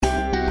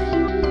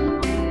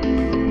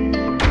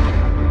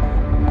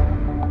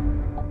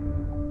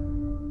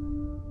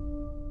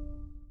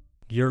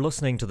You're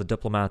listening to the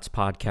Diplomats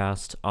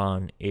podcast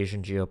on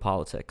Asian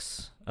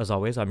geopolitics. As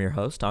always, I'm your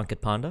host,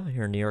 Ankit Panda,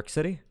 here in New York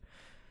City.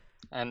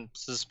 And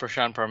this is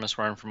Prashant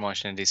Parmaswaran from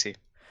Washington, D.C.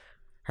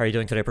 How are you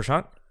doing today,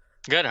 Prashant?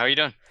 Good. How are you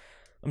doing?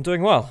 I'm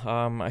doing well.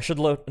 I should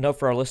note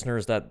for our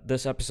listeners that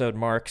this episode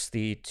marks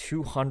the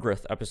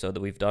 200th episode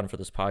that we've done for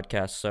this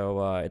podcast.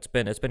 So it's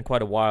been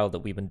quite a while that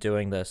we've been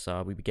doing this.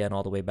 We began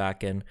all the way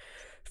back in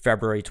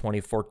February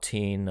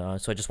 2014.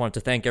 So I just wanted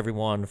to thank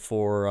everyone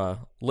for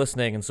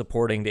listening and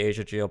supporting the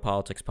Asia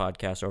Geopolitics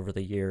podcast over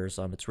the years.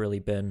 It's really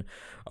been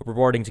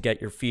rewarding to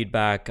get your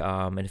feedback.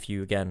 And if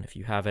you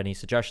have any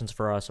suggestions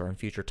for us or on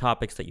future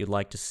topics that you'd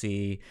like to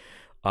see,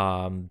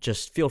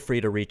 just feel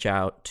free to reach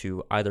out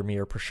to either me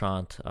or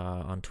Prashant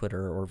on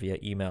Twitter or via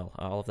email.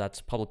 All of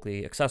that's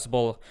publicly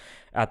accessible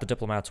at the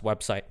Diplomats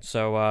website.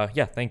 So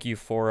thank you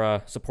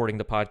for supporting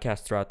the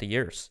podcast throughout the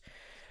years.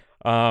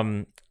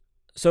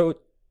 So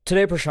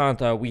today,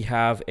 Prashant, we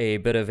have a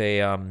bit of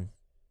a,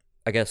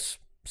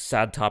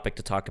 sad topic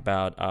to talk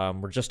about.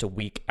 We're just a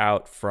week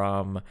out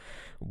from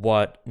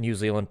what New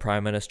Zealand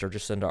Prime Minister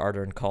Jacinda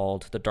Ardern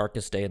called the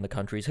darkest day in the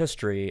country's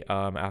history,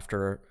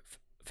 after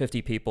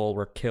 50 people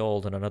were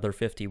killed and another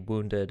 50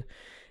 wounded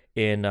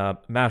in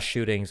mass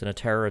shootings and a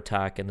terror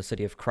attack in the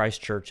city of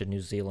Christchurch in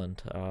New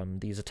Zealand.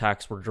 These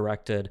attacks were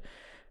directed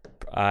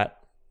at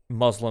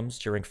Muslims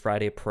during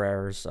Friday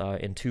prayers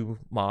in two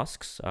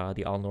mosques,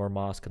 the Al Noor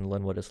Mosque and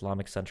Linwood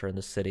Islamic Center in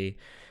the city.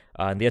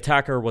 And the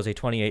attacker was a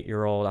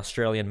 28-year-old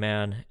Australian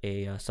man,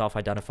 a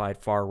self-identified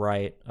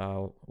far-right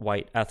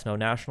white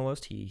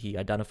ethno-nationalist. He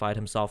identified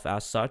himself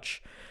as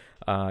such.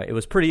 It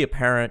was pretty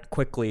apparent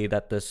quickly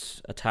that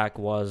this attack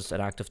was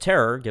an act of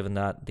terror, given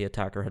that the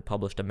attacker had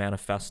published a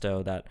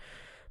manifesto that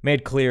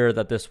made clear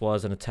that this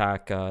was an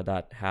attack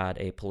that had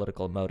a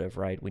political motive,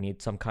 right? We need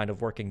some kind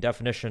of working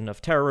definition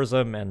of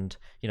terrorism, and,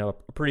 a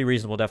pretty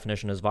reasonable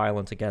definition is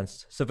violence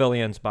against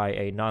civilians by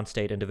a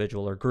non-state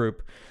individual or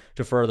group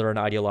to further an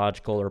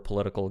ideological or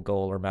political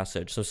goal or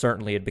message. So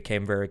certainly it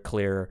became very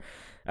clear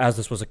as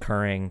this was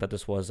occurring that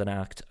this was an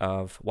act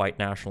of white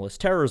nationalist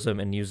terrorism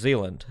in New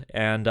Zealand.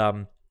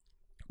 And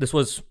this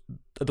was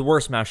the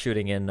worst mass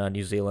shooting in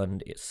New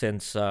Zealand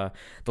since the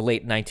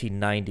late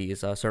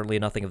 1990s. Certainly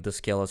nothing of this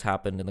scale has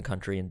happened in the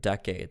country in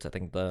decades. I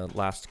think the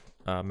last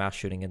mass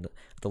shooting in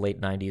the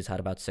late 90s had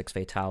about 6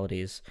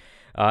 fatalities.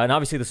 And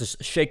obviously this has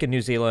shaken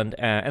New Zealand.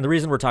 And the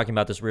reason we're talking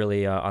about this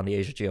really on the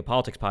Asia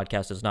Geopolitics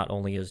podcast is not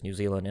only is New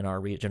Zealand in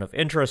our region of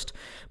interest,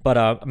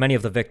 but many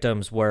of the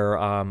victims were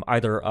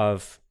either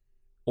of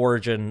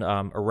origin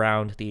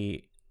around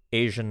the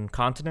Asian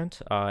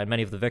continent, and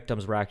many of the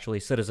victims were actually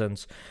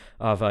citizens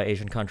of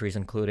Asian countries,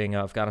 including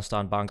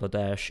Afghanistan,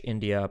 Bangladesh,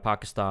 India,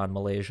 Pakistan,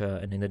 Malaysia,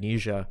 and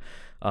Indonesia.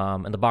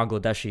 And the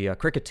Bangladeshi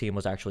cricket team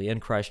was actually in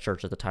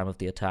Christchurch at the time of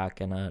the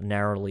attack and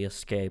narrowly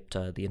escaped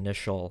the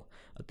initial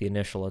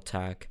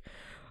attack.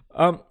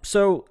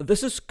 So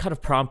this has kind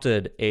of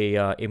prompted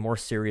a more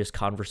serious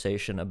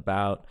conversation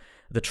about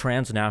the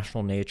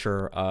transnational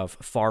nature of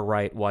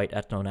far-right white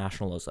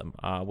ethno-nationalism,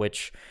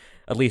 which,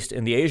 at least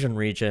in the Asian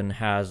region,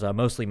 has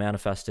mostly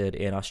manifested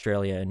in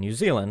Australia and New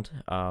Zealand,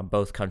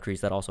 both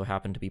countries that also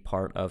happen to be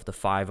part of the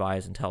Five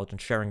Eyes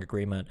intelligence sharing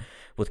agreement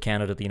with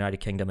Canada, the United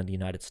Kingdom, and the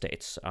United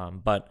States.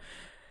 But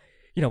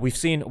we've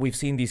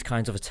seen these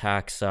kinds of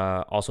attacks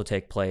also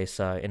take place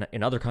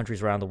in other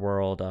countries around the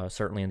world.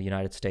 Certainly in the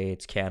United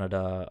States,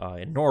 Canada,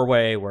 in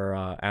Norway, where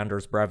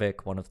Anders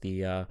Breivik, one of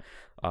the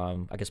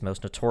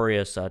most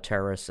notorious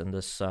terrorists in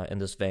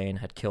this vein,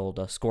 had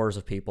killed scores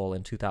of people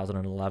in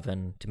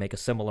 2011 to make a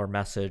similar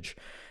message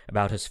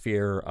about his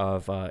fear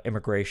of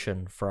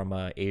immigration from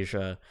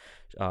Asia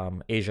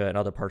and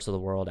other parts of the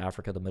world,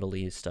 Africa, the Middle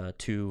East,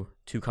 to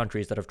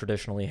countries that have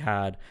traditionally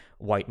had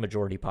white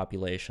majority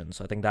populations.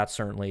 So I think that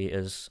certainly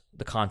is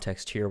the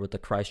context here with the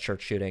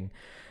Christchurch shooting.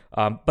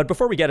 But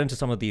before we get into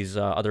some of these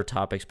other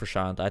topics,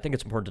 Prashant, I think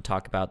it's important to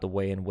talk about the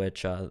way in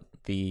which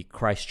the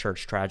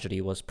Christchurch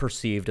tragedy was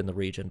perceived in the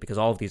region, because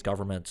all of these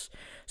governments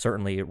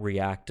certainly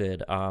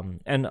reacted.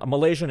 And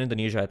Malaysia and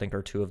Indonesia, I think,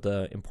 are two of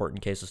the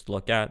important cases to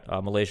look at.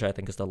 Malaysia, I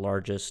think, is the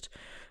largest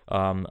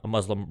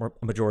Muslim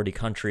majority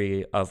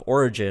country of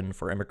origin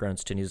for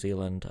immigrants to New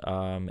Zealand.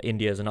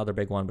 India is another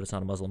big one, but it's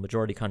not a Muslim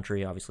majority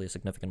country. Obviously, a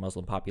significant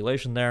Muslim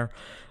population there.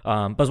 But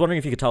I was wondering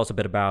if you could tell us a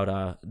bit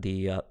about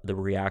the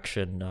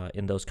reaction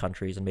in those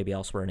countries and maybe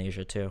elsewhere in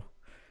Asia too.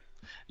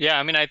 Yeah,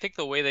 I mean, I think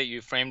the way that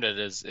you framed it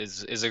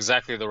is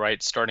exactly the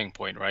right starting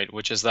point, right?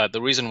 Which is that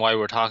the reason why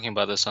we're talking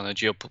about this on the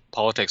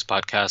Geopolitics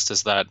podcast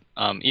is that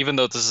even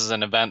though this is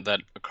an event that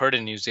occurred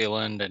in New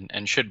Zealand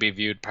and should be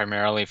viewed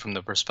primarily from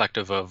the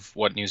perspective of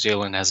what New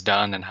Zealand has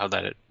done and how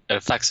that it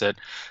affects it,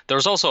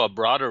 there's also a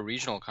broader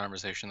regional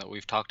conversation that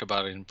we've talked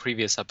about in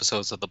previous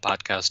episodes of the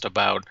podcast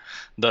about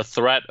the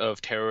threat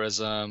of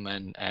terrorism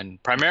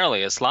and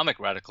primarily Islamic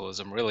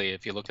radicalism, really,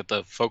 if you look at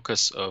the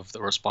focus of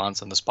the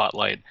response and the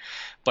spotlight.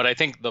 But I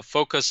think the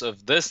focus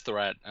of this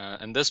threat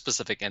and this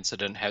specific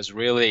incident has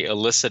really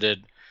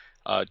elicited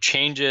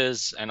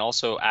changes and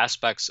also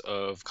aspects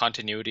of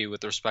continuity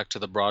with respect to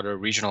the broader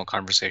regional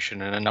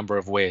conversation in a number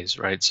of ways,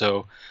 right?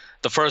 So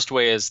the first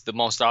way is the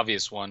most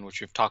obvious one,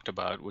 which we've talked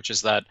about, which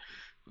is that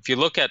if you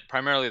look at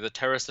primarily the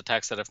terrorist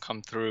attacks that have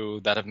come through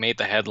that have made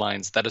the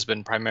headlines, that has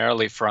been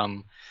primarily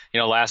from,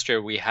 last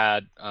year we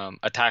had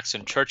attacks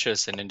in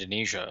churches in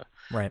Indonesia.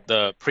 Right.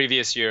 The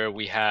previous year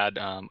we had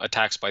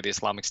attacks by the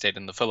Islamic State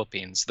in the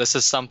Philippines. This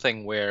is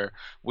something where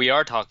we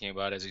are talking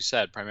about, as you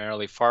said,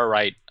 primarily far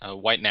right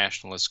white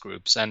nationalist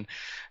groups. And,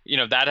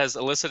 that has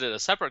elicited a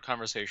separate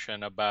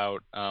conversation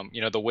about,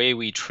 the way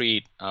we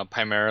treat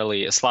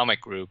primarily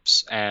Islamic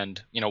groups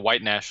and,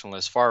 white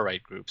nationalist far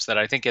right groups that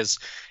I think is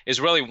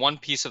really one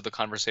piece of the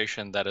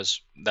conversation that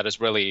is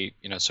really,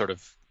 sort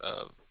of,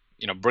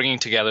 bringing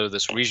together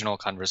this regional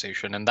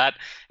conversation. And that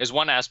is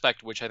one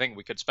aspect which I think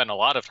we could spend a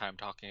lot of time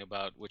talking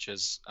about, which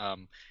is,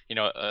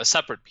 a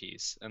separate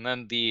piece. And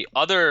then the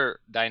other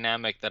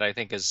dynamic that I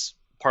think is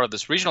part of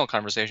this regional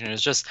conversation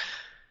is just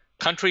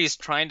countries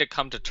trying to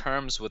come to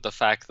terms with the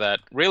fact that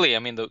really, I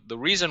mean, the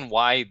reason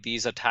why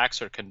these attacks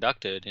are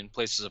conducted in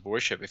places of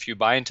worship, if you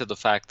buy into the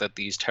fact that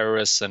these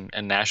terrorists and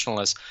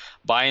nationalists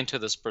buy into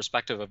this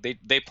perspective of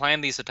they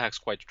plan these attacks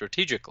quite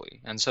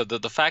strategically. And so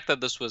the fact that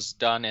this was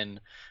done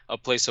in a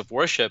place of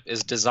worship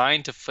is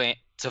designed to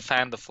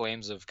fan the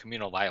flames of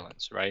communal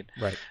violence, right?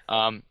 Right.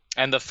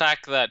 And the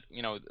fact that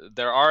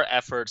there are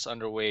efforts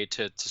underway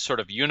to sort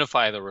of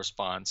unify the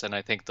response, and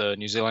I think the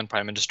New Zealand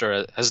Prime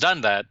Minister has done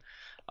that,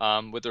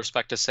 with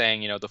respect to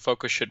saying, the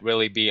focus should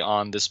really be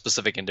on this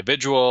specific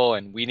individual,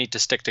 and we need to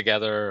stick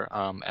together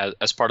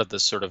as part of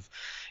this sort of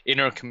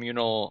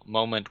intercommunal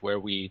moment where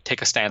we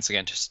take a stance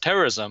against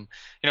terrorism.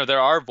 There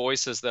are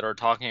voices that are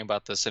talking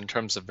about this in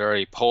terms of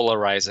very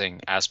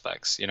polarizing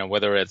aspects.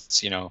 Whether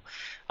it's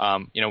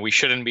we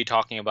shouldn't be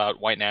talking about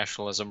white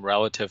nationalism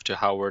relative to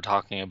how we're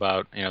talking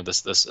about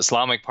this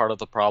Islamic part of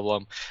the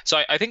problem.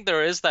 So I think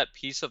there is that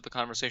piece of the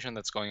conversation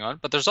that's going on,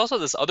 but there's also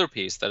this other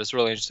piece that is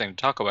really interesting to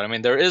talk about. I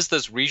mean, there is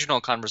this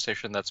regional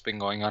conversation that's been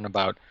going on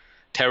about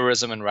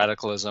terrorism and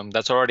radicalism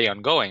that's already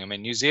ongoing. I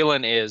mean, New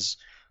Zealand is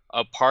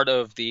a part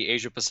of the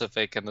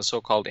Asia-Pacific and the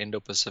so-called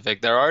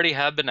Indo-Pacific. There already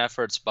have been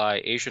efforts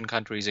by Asian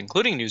countries,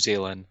 including New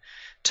Zealand,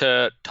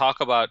 to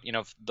talk about,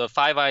 the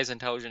Five Eyes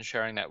intelligence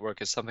sharing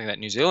network is something that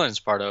New Zealand is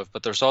part of,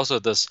 but there's also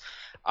this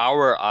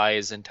Our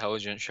Eyes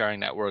intelligence sharing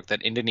network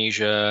that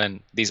Indonesia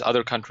and these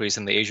other countries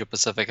in the Asia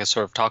Pacific has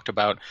sort of talked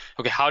about.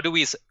 Okay, how do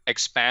we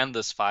expand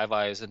this Five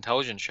Eyes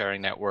intelligence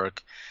sharing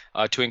network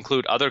to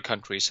include other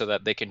countries so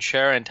that they can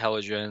share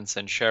intelligence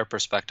and share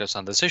perspectives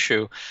on this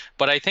issue?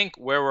 But I think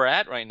where we're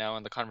at right now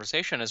in the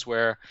conversation is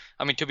where,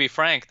 I mean, to be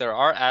frank, there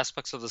are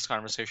aspects of this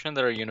conversation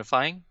that are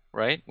unifying,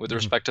 right, with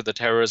respect to the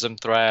terrorism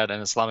threat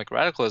and Islamic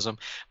radicalism.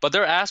 But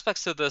there are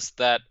aspects to this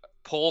that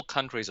pull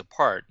countries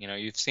apart.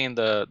 You've seen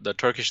the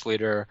Turkish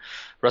leader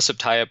Recep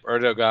Tayyip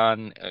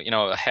Erdogan,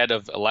 ahead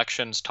of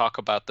elections, talk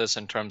about this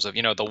in terms of,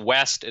 the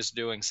West is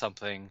doing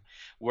something,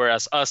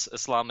 whereas us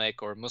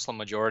Islamic or Muslim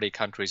majority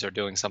countries are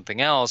doing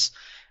something else.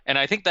 And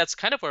I think that's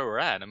kind of where we're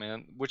at. I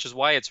mean, which is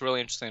why it's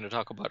really interesting to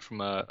talk about from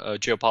a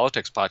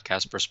geopolitics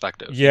podcast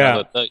perspective.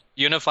 Yeah. The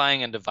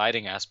unifying and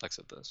dividing aspects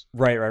of this.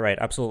 Right.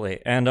 Absolutely.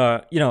 And,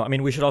 I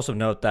mean, we should also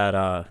note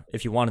that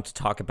if you wanted to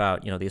talk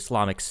about, the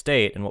Islamic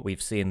State and what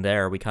we've seen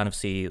there, we kind of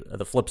see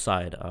the flip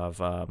side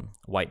of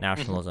white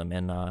nationalism.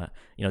 And,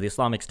 the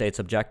Islamic State's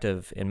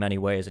objective in many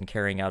ways in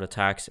carrying out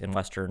attacks in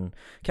Western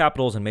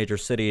capitals and major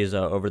cities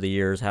over the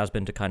years has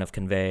been to kind of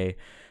convey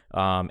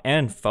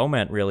and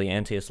foment really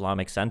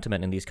anti-Islamic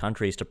sentiment in these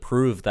countries to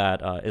prove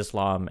that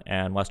Islam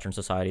and Western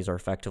societies are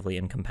effectively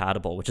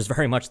incompatible, which is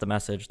very much the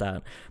message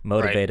that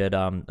motivated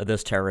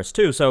this terrorist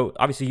too. So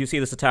obviously you see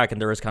this attack and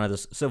there is kind of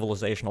this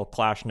civilizational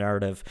clash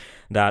narrative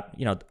that,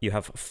 you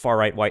have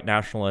far-right white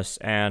nationalists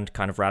and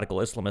kind of radical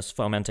Islamists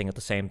fomenting at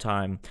the same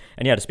time.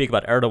 And yeah, to speak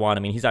about Erdogan, I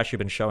mean, he's actually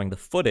been showing the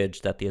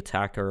footage that the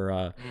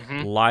attacker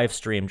live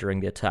streamed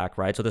during the attack,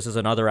 right? So this is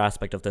another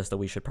aspect of this that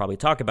we should probably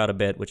talk about a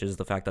bit, which is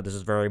the fact that this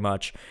is very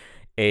much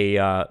a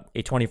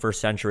 21st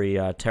century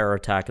terror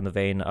attack in the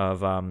vein of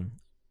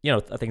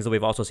things that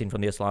we've also seen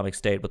from the Islamic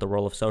State with the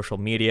role of social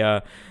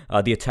media,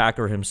 the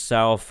attacker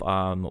himself.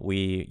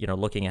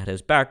 Looking at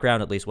his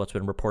background, at least what's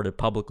been reported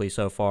publicly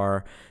so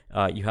far,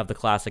 you have the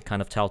classic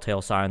kind of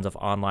telltale signs of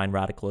online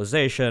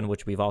radicalization,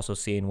 which we've also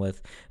seen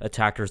with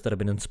attackers that have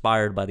been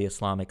inspired by the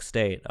Islamic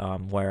State,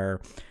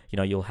 where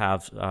you'll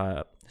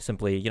have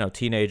simply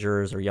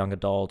teenagers or young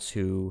adults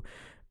who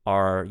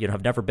are,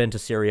 have never been to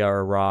Syria or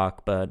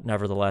Iraq, but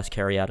nevertheless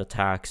carry out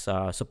attacks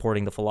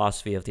supporting the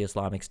philosophy of the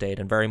Islamic State.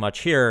 And very much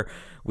here,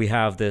 we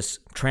have this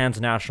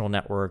transnational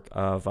network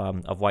of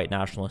white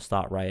nationalist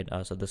thought, right?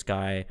 So this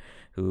guy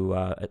who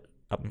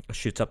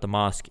shoots up the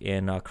mosque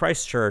in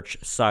Christchurch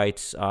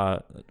cites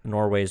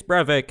Norway's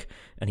Breivik,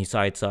 and he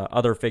cites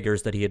other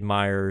figures that he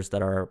admires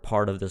that are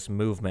part of this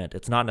movement.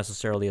 It's not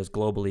necessarily as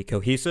globally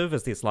cohesive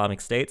as the Islamic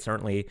State.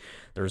 Certainly,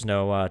 there's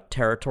no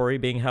territory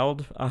being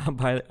held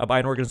by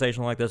an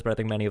organization like this, but I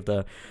think many of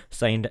the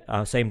same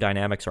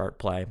dynamics are at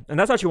play. And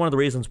that's actually one of the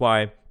reasons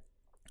why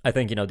I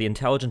think, the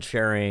intelligence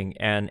sharing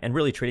and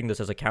really treating this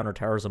as a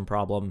counterterrorism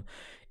problem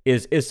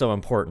is so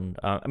important.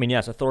 I mean,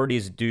 yes,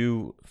 authorities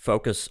do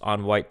focus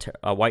on white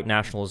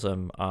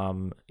nationalism,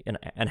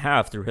 and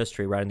have through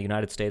history, right? In the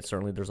United States,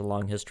 certainly there's a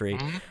long history,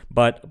 Mhm.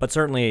 but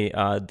certainly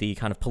the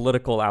kind of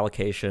political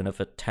allocation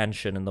of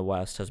attention in the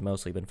West has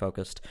mostly been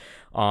focused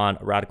on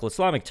radical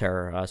Islamic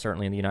terror.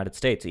 Certainly in the United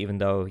States, even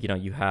though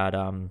you had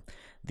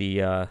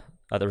the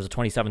there was a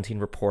 2017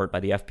 report by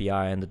the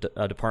FBI and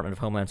the Department of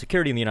Homeland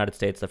Security in the United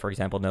States that, for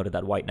example, noted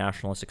that white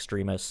nationalist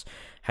extremists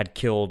had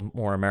killed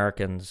more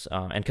Americans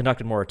and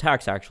conducted more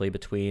attacks, actually,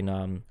 between,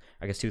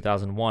 I guess,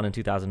 2001 and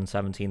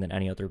 2017 than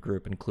any other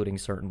group, including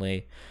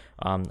certainly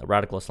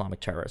radical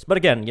Islamic terrorists. But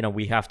again,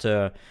 we have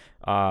to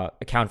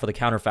account for the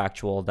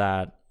counterfactual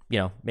that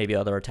maybe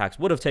other attacks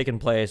would have taken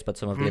place, but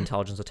some of the Mhm.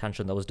 intelligence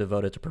attention that was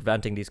devoted to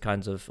preventing those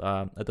kinds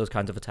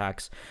of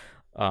attacks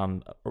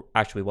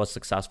actually was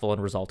successful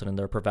and resulted in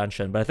their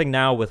prevention. But I think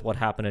now with what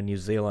happened in New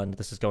Zealand,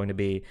 this is going to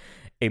be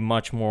a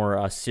much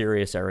more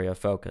serious area of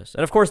focus.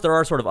 And of course, there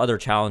are sort of other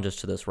challenges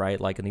to this,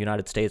 right? Like in the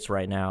United States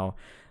right now,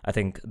 I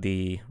think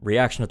the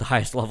reaction at the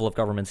highest level of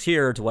governments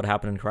here to what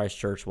happened in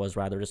Christchurch was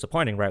rather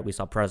disappointing, right? We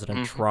saw President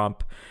Mhm.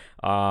 Trump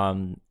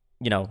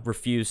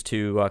refused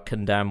to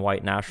condemn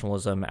white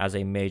nationalism as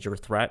a major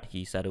threat.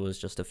 He said it was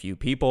just a few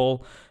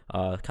people,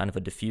 kind of a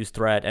diffuse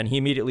threat, and he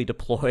immediately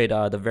deployed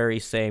the very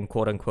same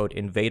quote-unquote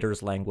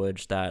invaders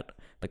language that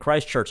the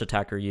Christchurch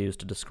attacker used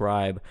to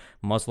describe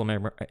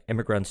Muslim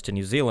immigrants to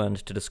New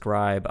Zealand, to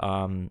describe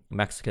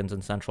Mexicans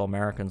and Central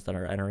Americans that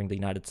are entering the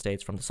United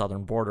States from the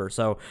southern border.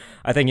 So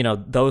I think,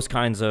 those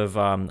kinds of,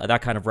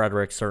 that kind of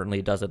rhetoric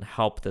certainly doesn't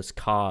help this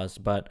cause,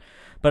 but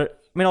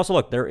I mean, also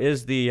look, there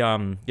is the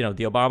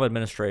the Obama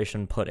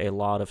administration put a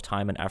lot of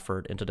time and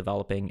effort into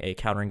developing a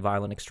countering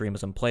violent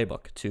extremism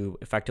playbook to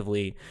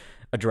effectively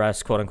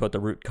address quote unquote the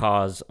root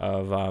cause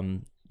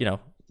of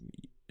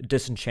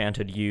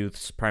disenchanted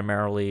youths,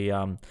 primarily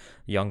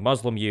young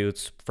Muslim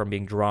youths, from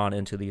being drawn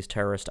into these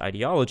terrorist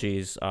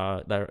ideologies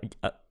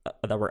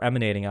that were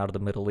emanating out of the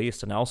Middle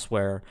East and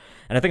elsewhere.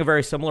 And I think a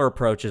very similar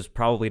approach is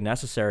probably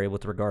necessary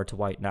with regard to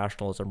white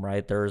nationalism.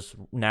 Right? There's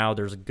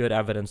good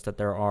evidence that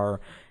there are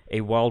a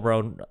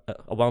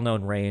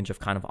well-known range of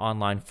kind of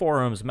online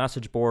forums,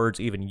 message boards,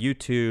 even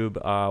YouTube,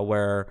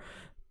 where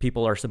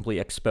people are simply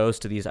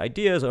exposed to these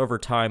ideas over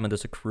time, and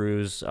this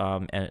accrues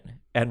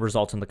and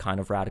results in the kind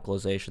of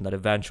radicalization that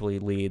eventually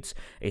leads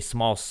a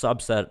small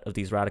subset of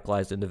these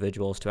radicalized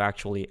individuals to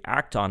actually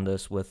act on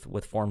this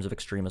with forms of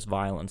extremist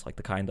violence, like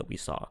the kind that we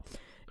saw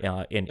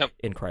Yep.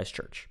 in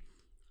Christchurch.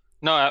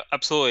 No,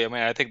 absolutely. I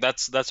mean, I think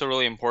that's a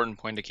really important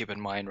point to keep in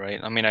mind, right?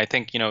 I mean, I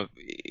think,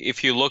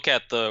 if you look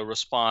at the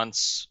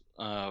response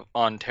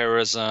on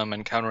terrorism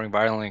and countering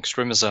violent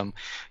extremism,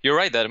 you're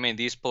right that, I mean,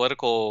 these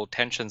political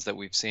tensions that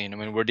we've seen, I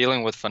mean, we're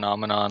dealing with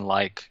phenomenon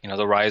like,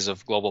 the rise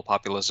of global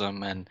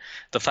populism and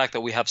the fact that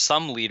we have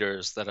some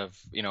leaders that have,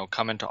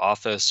 come into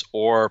office,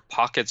 or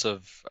pockets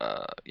of,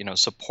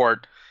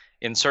 support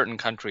in certain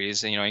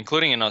countries,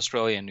 including in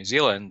Australia and New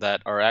Zealand,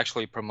 that are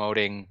actually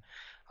promoting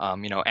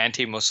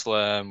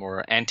anti-Muslim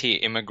or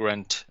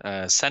anti-immigrant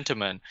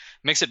sentiment,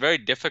 makes it very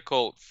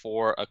difficult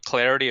for a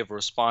clarity of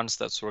response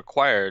that's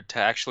required to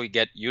actually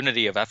get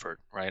unity of effort,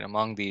 right,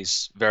 among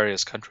these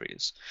various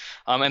countries.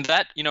 And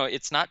that,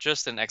 it's not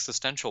just an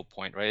existential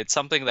point, right? It's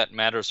something that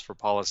matters for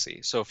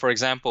policy. So, for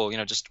example,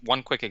 just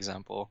one quick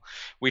example,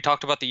 we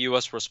talked about the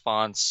U.S.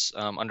 response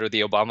under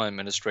the Obama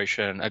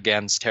administration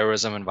against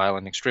terrorism and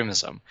violent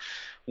extremism.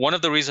 One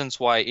of the reasons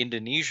why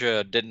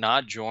Indonesia did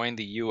not join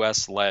the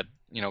U.S.-led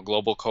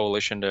global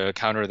coalition to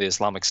counter the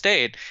Islamic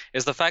State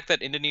is the fact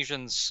that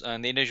Indonesians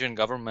and the Indonesian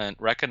government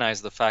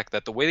recognized the fact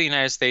that the way the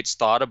United States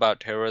thought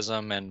about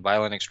terrorism and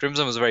violent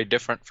extremism was very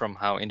different from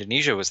how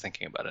Indonesia was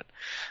thinking about it.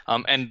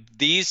 And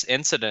these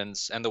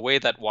incidents and the way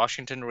that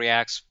Washington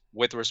reacts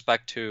with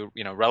respect to,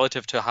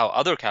 relative to how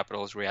other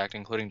capitals react,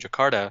 including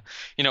Jakarta,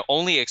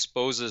 only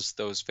exposes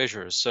those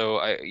fissures. So,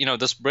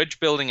 this bridge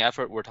building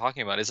effort we're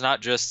talking about is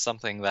not just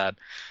something that,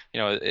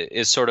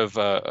 is sort of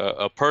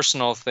a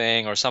personal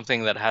thing or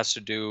something that has to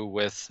do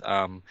with,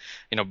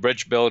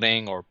 bridge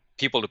building or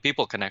people to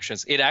people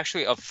connections. It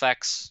actually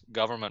affects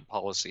government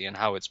policy and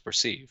how it's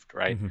perceived,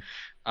 right? Mm-hmm.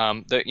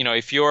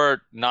 If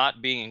you're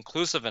not being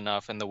inclusive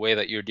enough in the way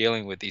that you're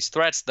dealing with these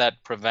threats,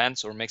 that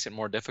prevents or makes it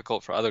more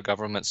difficult for other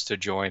governments to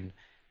join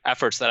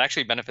efforts that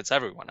actually benefits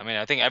everyone. I mean,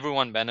 I think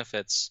everyone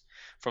benefits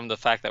from the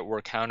fact that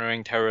we're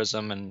countering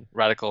terrorism and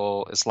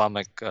radical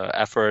Islamic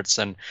efforts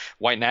and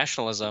white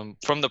nationalism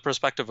from the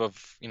perspective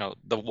of,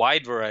 the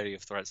wide variety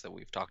of threats that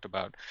we've talked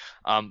about.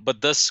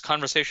 But this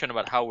conversation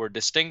about how we're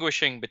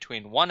distinguishing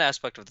between one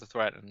aspect of the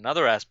threat and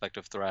another aspect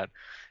of threat,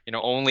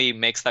 only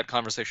makes that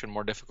conversation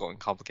more difficult and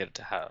complicated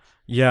to have.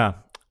 Yeah.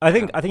 I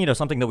think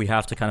something that we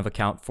have to kind of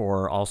account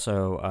for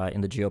also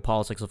in the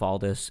geopolitics of all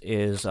this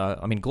is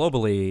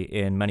globally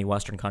in many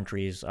Western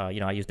countries, I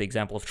use the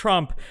example of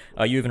Trump.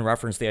 You even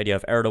referenced the idea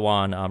of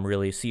Erdogan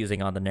really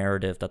seizing on the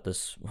narrative that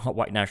this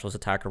white nationalist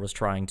attacker was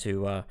trying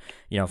to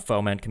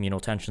foment communal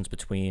tensions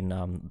between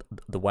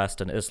the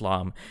West and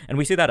Islam, and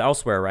we see that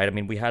elsewhere, right? I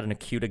mean, we had an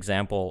acute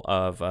example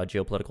of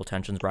geopolitical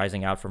tensions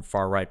rising out from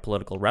far right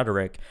political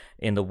rhetoric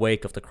in the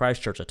wake of the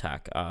Christchurch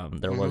attack.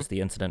 There was the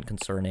incident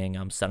concerning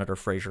Senator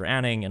Fraser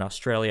Anning in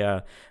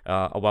Australia,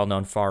 a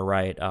well-known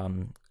far-right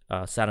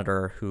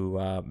senator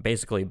who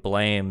basically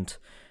blamed.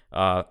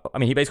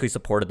 He basically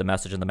supported the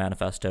message in the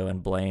manifesto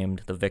and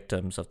blamed the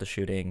victims of the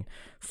shooting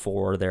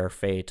for their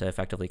fate,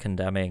 effectively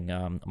condemning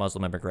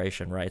Muslim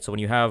immigration. Right. So when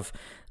you have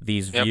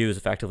these views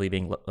effectively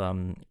being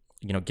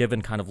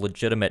given kind of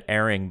legitimate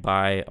airing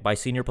by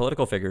senior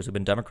political figures who've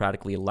been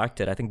democratically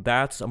elected, I think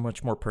that's a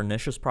much more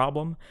pernicious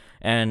problem.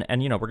 And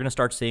we're going to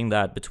start seeing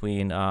that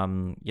between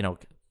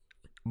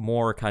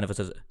more kind of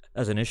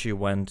as an issue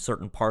when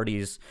certain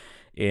parties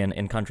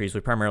in countries,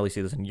 we primarily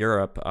see this in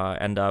Europe,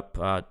 end up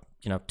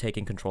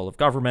taking control of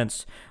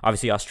governments.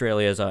 Obviously,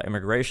 Australia's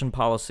immigration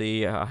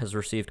policy has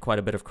received quite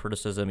a bit of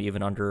criticism,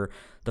 even under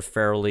the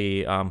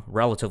fairly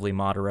relatively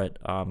moderate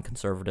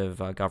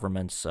conservative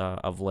governments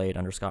of late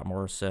under Scott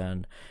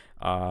Morrison,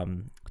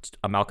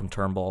 Malcolm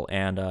Turnbull,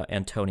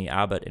 and Tony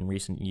Abbott in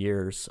recent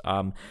years.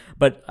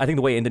 But I think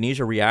the way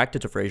Indonesia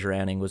reacted to Fraser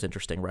Anning was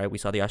interesting, right? We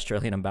saw the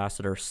Australian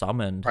ambassador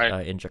summoned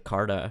in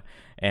Jakarta,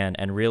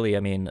 and really, I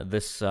mean,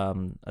 this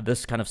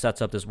kind of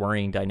sets up this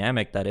worrying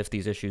dynamic that if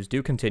these issues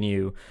do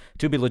continue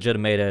to be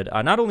legitimated,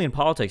 not only in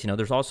politics,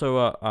 there's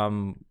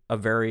also a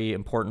very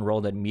important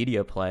role that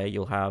media play.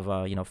 You'll have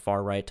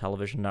far right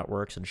television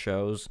networks and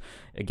shows,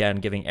 again,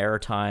 giving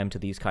airtime to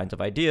these kinds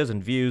of ideas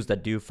and views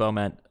that do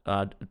foment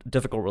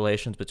difficult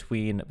relations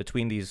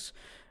between these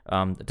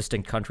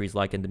distinct countries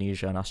like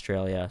Indonesia and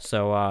Australia.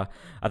 So I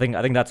think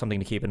that's something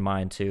to keep in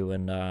mind too,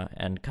 and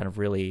kind of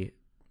really,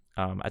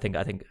 I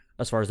think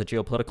as far as the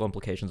geopolitical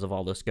implications of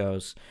all this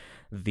goes,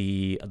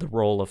 the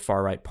role of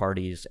far right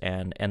parties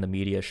and the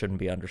media shouldn't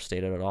be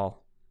understated at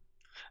all.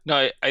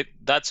 No,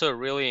 that's a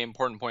really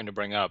important point to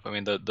bring up. I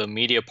mean, the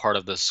media part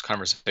of this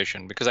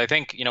conversation, because I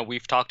think,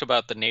 we've talked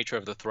about the nature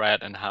of the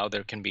threat and how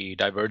there can be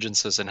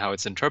divergences in how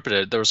it's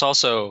interpreted. There's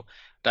also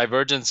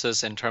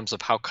divergences in terms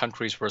of how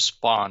countries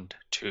respond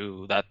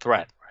to that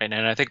threat, right?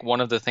 And I think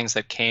one of the things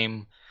that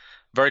came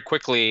very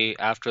quickly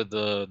after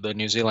the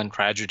New Zealand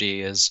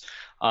tragedy is,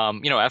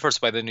 efforts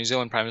by the New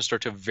Zealand Prime Minister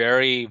to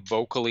very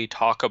vocally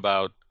talk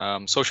about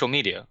social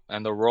media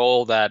and the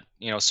role that,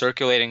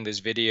 circulating these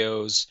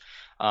videos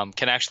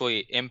can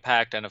actually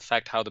impact and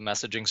affect how the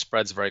messaging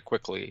spreads very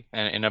quickly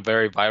and in a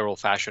very viral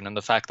fashion. And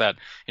the fact that,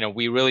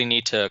 we really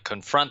need to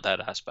confront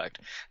that aspect.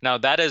 Now,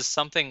 that is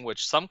something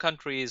which some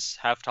countries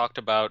have talked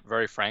about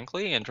very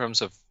frankly in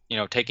terms of,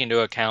 taking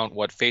into account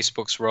what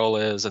Facebook's role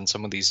is and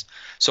some of these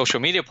social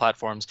media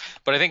platforms.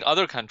 But I think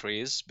other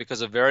countries, because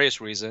of various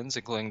reasons,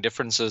 including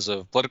differences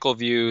of political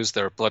views,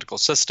 their political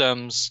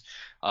systems,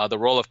 the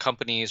role of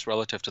companies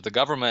relative to the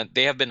government,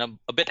 they have been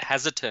a bit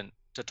hesitant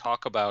to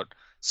talk about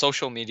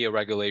social media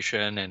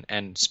regulation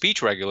and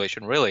speech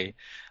regulation, really,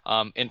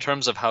 in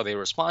terms of how they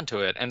respond to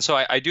it. And so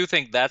I do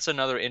think that's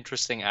another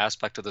interesting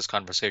aspect of this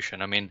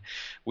conversation. I mean,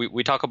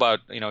 we talk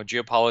about,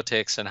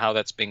 geopolitics and how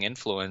that's being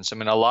influenced. I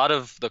mean, a lot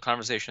of the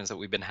conversations that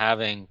we've been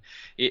having,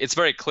 it's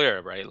very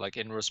clear, right? Like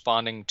in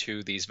responding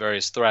to these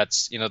various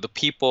threats, the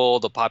people,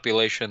 the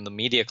population, the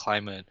media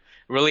climate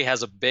really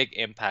has a big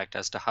impact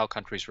as to how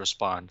countries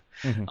respond,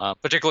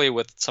 particularly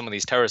with some of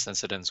these terrorist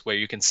incidents where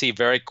you can see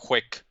very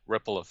quick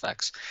ripple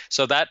effects.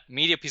 So that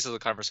media piece of the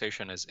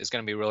conversation is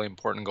going to be really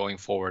important going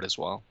forward as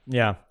well.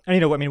 Yeah.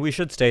 And, we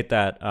should state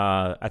that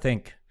I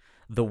think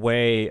the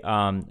way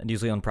New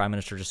Zealand Prime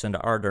Minister Jacinda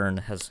Ardern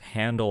has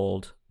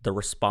handled the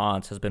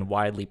response has been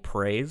widely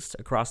praised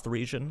across the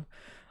region.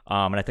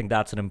 And I think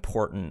that's an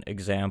important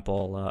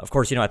example. Of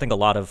course, I think a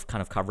lot of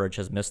kind of coverage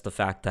has missed the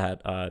fact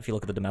that if you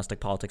look at the domestic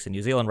politics in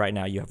New Zealand right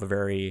now, you have a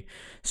very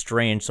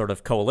strange sort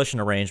of coalition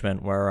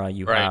arrangement where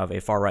you have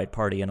a far-right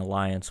party in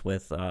alliance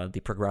with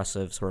the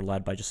progressives who are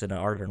led by Jacinda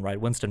Ardern,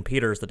 right? Winston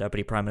Peters, the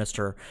Deputy Prime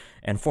Minister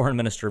and Foreign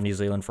Minister of New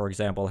Zealand, for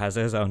example, has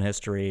his own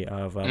history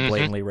of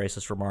blatantly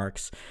racist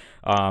remarks.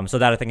 So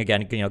that, I think,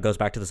 again, goes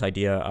back to this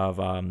idea of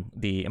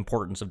the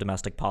importance of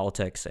domestic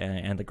politics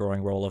and the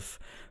growing role of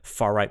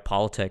far-right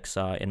politics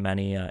in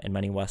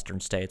many Western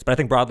states. But I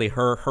think broadly,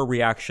 her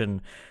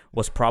reaction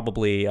was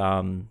probably,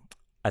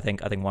 I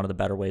think one of the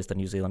better ways that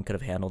New Zealand could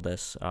have handled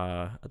this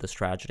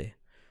tragedy.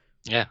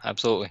 Yeah,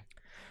 absolutely.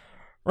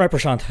 Right,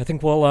 Prashant. I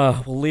think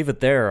we'll leave it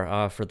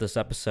there for this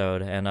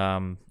episode, and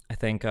I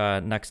think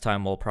next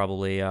time we'll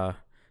probably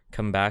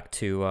come back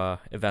to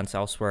events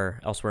elsewhere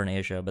in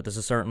Asia. But this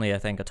is certainly, I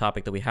think, a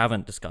topic that we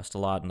haven't discussed a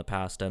lot in the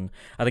past, and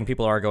I think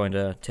people are going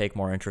to take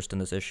more interest in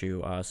this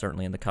issue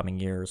certainly in the coming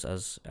years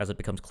as it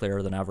becomes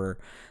clearer than ever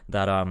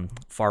that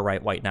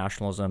far-right white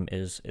nationalism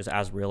is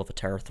as real of a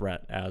terror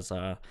threat as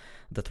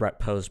the threat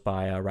posed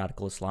by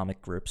radical Islamic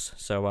groups.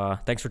 So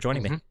thanks for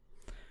joining me.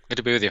 Good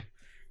to be with you.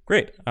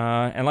 Great.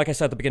 And like I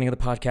said at the beginning of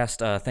the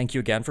podcast, thank you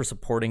again for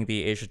supporting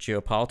the Asia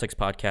Geopolitics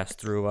podcast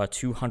through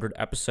 200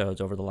 episodes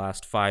over the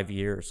last 5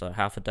 years,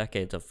 half a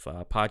decade of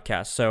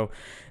podcasts. So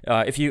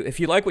if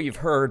you like what you've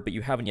heard, but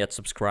you haven't yet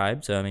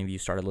subscribed, maybe you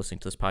started listening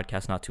to this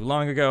podcast not too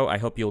long ago, I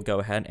hope you'll go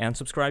ahead and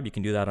subscribe. You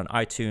can do that on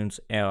iTunes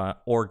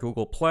or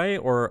Google Play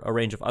or a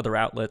range of other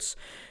outlets.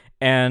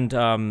 And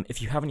if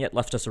you haven't yet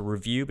left us a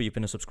review, but you've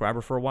been a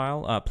subscriber for a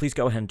while, please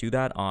go ahead and do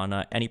that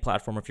on any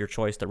platform of your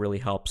choice. That really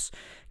helps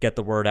get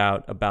the word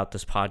out about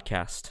this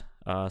podcast.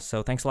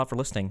 So thanks a lot for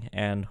listening,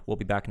 and we'll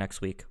be back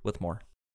next week with more.